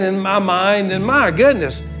head and my mind, and my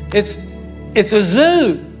goodness, it's a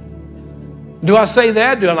zoo. Do I say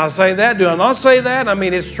that? Do I not say that? Do I not say that? I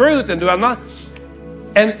mean, it's truth, and do I not?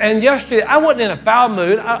 And yesterday, I wasn't in a foul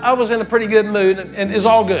mood. I was in a pretty good mood, and it's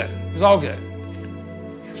all good. It's all good.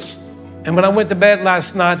 And when I went to bed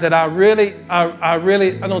last night, that I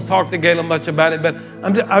don't talk to Gayla much about it, but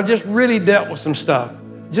I just really dealt with some stuff.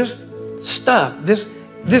 Just stuff, this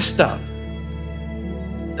stuff.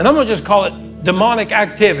 And I'm going to just call it demonic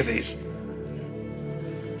activities.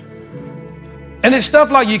 And it's stuff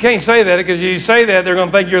like you can't say that, because you say that, they're going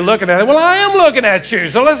to think you're looking at it. Well, I am looking at you,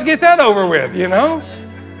 so let's get that over with, you know?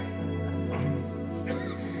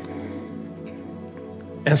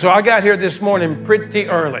 And so I got here this morning pretty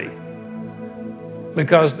early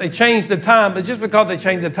because they changed the time, but just because they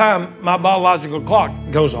changed the time, my biological clock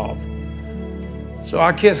goes off. So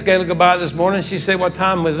I kissed Gayla goodbye this morning. She said, what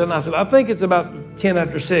time was it? And I said, I think it's about 10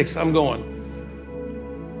 after 6. I'm going.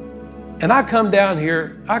 And I come down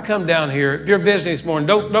here. If you're visiting this morning,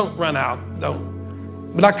 don't run out.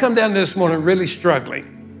 Don't. But I come down this morning really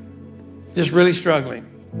struggling. Just really struggling.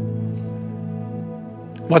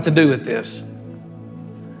 What to do with this.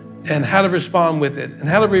 And how to respond with it. And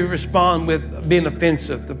how do we respond with being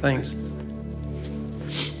offensive to things.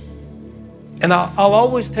 And I'll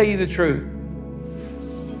always tell you the truth.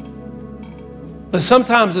 But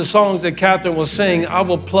sometimes the songs that Catherine will sing, I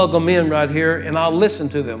will plug them in right here and I'll listen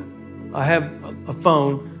to them. I have a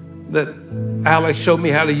phone that Alex showed me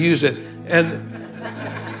how to use it.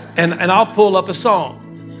 And I'll pull up a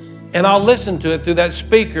song and I'll listen to it through that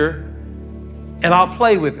speaker and I'll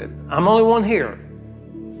play with it. I'm only one here.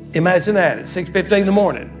 Imagine that at 6:15 in the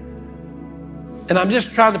morning. And I'm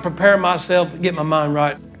just trying to prepare myself to get my mind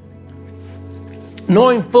right,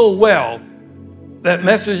 knowing full well that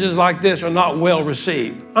messages like this are not well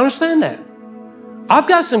received. Understand that. I've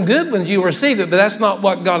got some good ones, you receive it, but that's not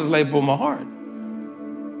what God has laid upon my heart.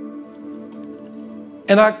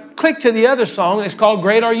 And I clicked to the other song, and it's called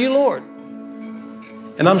Great Are You, Lord.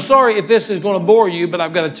 And I'm sorry if this is going to bore you, but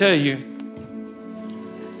I've got to tell you.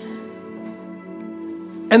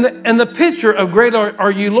 And the picture of Great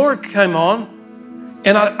Are You, Lord came on,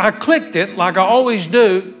 and I clicked it like I always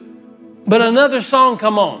do, but another song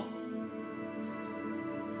come on.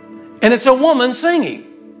 And it's a woman singing.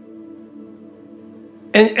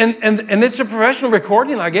 And it's a professional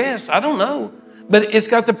recording, I guess. I don't know. But it's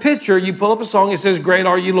got the picture. You pull up a song, it says, Great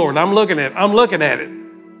Are You, Lord. I'm looking at it.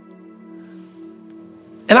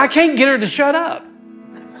 And I can't get her to shut up.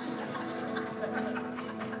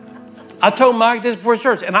 I told Mike this before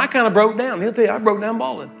church, and I kind of broke down. He'll tell you, I broke down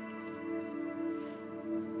bawling.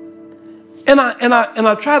 And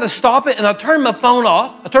I tried to stop it, and I turned my phone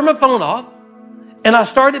off. And I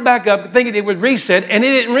started back up thinking it would reset, and it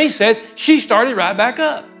didn't reset. She started right back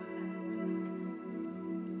up.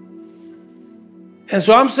 And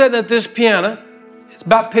so I'm sitting at this piano. It's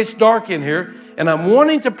about pitch dark in here, and I'm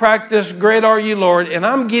wanting to practice Great Are You, Lord, and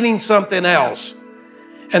I'm getting something else.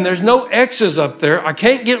 And there's no X's up there. I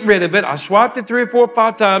can't get rid of it. I swiped it 3 or 4 or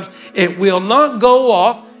 5 times. It will not go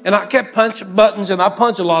off. And I kept punching buttons, and I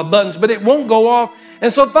punch a lot of buttons, but it won't go off.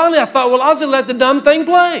 And so finally I thought, well, I'll just let the dumb thing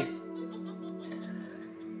play.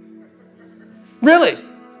 Really.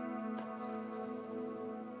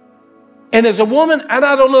 And there's a woman, and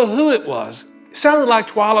I don't know who it was. It sounded like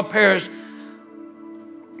Twyla Paris.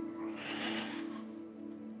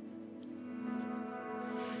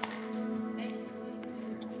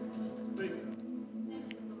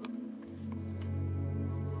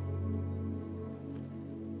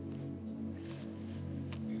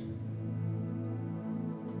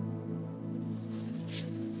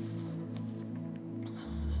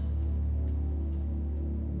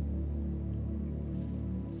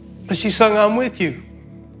 But she sung, I'm with you.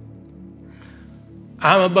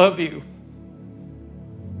 I'm above you.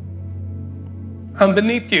 I'm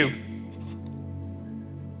beneath you.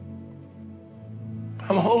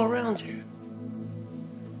 I'm all around you.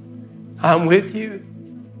 I'm with you.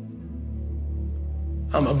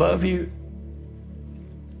 I'm above you.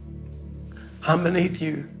 I'm beneath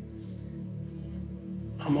you.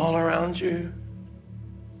 I'm all around you.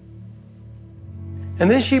 And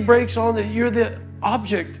then she breaks on that you're the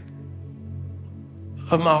object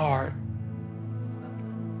of my heart.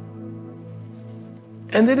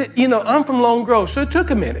 And then, I'm from Lone Grove, so it took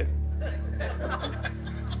a minute.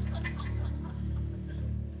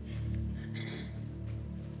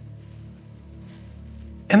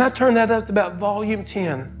 And I turned that up to about volume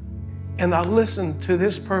 10, and I listened to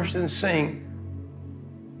this person sing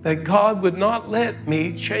that God would not let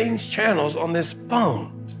me change channels on this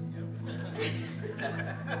phone.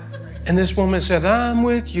 And this woman said, I'm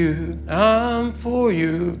with you, I'm for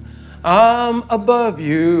you, I'm above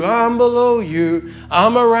you, I'm below you,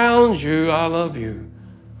 I'm around you, I love you,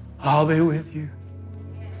 I'll be with you.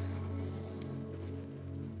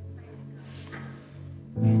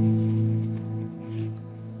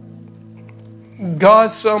 God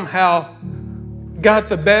somehow got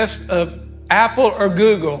the best of Apple or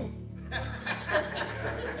Google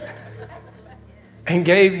and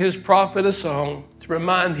gave his prophet a song to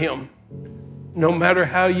remind him, no matter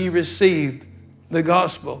how you receive the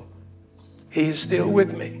gospel, he is still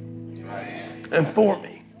with me and for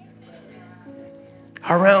me,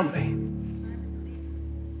 around me.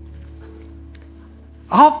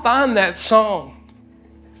 I'll find that song.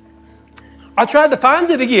 I tried to find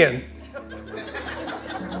it again.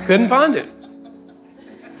 Couldn't find it.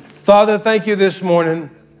 Father, thank you this morning.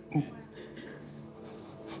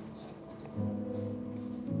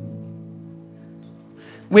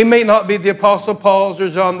 We may not be the Apostle Paul's or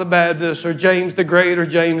John the Baptist or James the Great or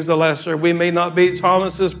James the Lesser. We may not be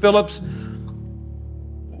Thomas's, Phillips.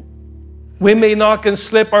 We may not can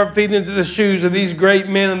slip our feet into the shoes of these great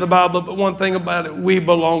men in the Bible, but one thing about it, we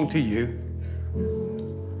belong to you.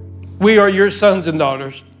 We are your sons and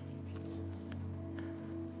daughters.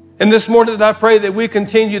 And this morning I pray that we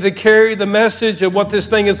continue to carry the message of what this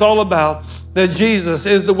thing is all about, that Jesus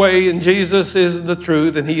is the way and Jesus is the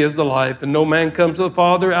truth and he is the life, and no man comes to the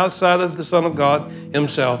Father outside of the Son of God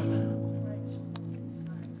himself.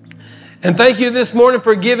 And thank you this morning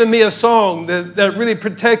for giving me a song that really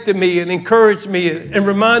protected me and encouraged me and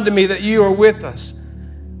reminded me that you are with us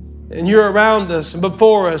and you're around us and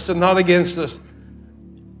before us and not against us.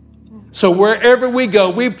 So wherever we go,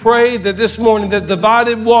 we pray that this morning that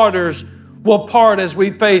divided waters will part as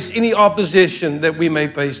we face any opposition that we may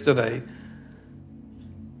face today,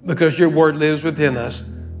 because your word lives within us.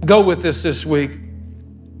 Go with us this week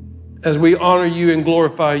as we honor you and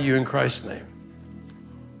glorify you in Christ's name.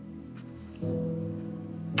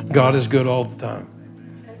 God is good all the time.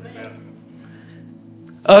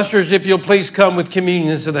 Ushers, if you'll please come with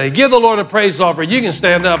communion today. Give the Lord a praise offering. You can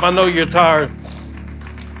stand up. I know you're tired.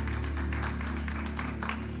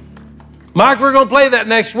 Mike, we're going to play that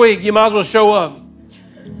next week. You might as well show up.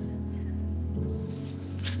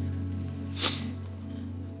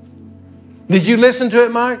 Did you listen to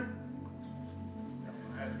it, Mike?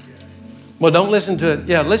 Well, don't listen to it.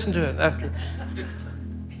 Yeah, listen to it after.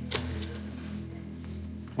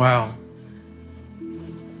 Wow.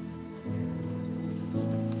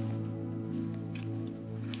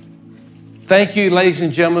 Thank you, ladies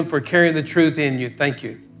and gentlemen, for carrying the truth in you. Thank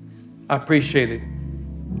you. I appreciate it.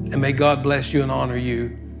 And may God bless you and honor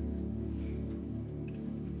you.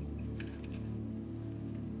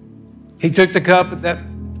 He took the cup at that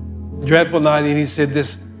dreadful night and he said,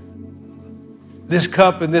 this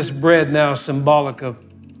cup and this bread now is symbolic of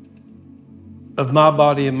my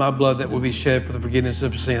body and my blood that will be shed for the forgiveness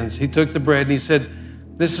of sins. He took the bread and he said,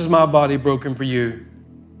 this is my body broken for you.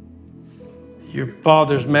 Your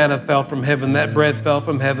father's manna fell from heaven. That bread fell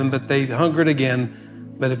from heaven, but they hungered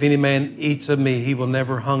again. But if any man eats of me, he will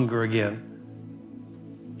never hunger again.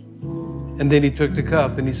 And then he took the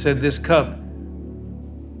cup and he said, this cup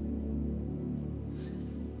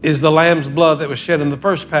is the lamb's blood that was shed in the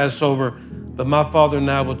first Passover, but my Father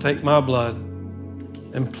now will take my blood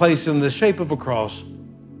and place it in the shape of a cross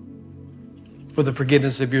for the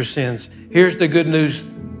forgiveness of your sins. Here's the good news.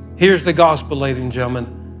 Here's the gospel, ladies and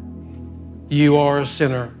gentlemen. You are a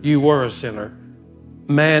sinner. You were a sinner.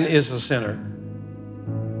 Man is a sinner.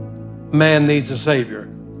 Man needs a Savior.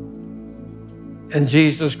 And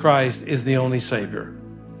Jesus Christ is the only Savior.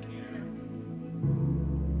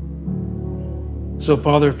 So,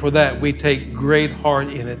 Father, for that, we take great heart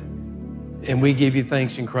in it, and we give you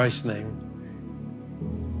thanks in Christ's name.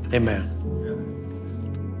 Amen.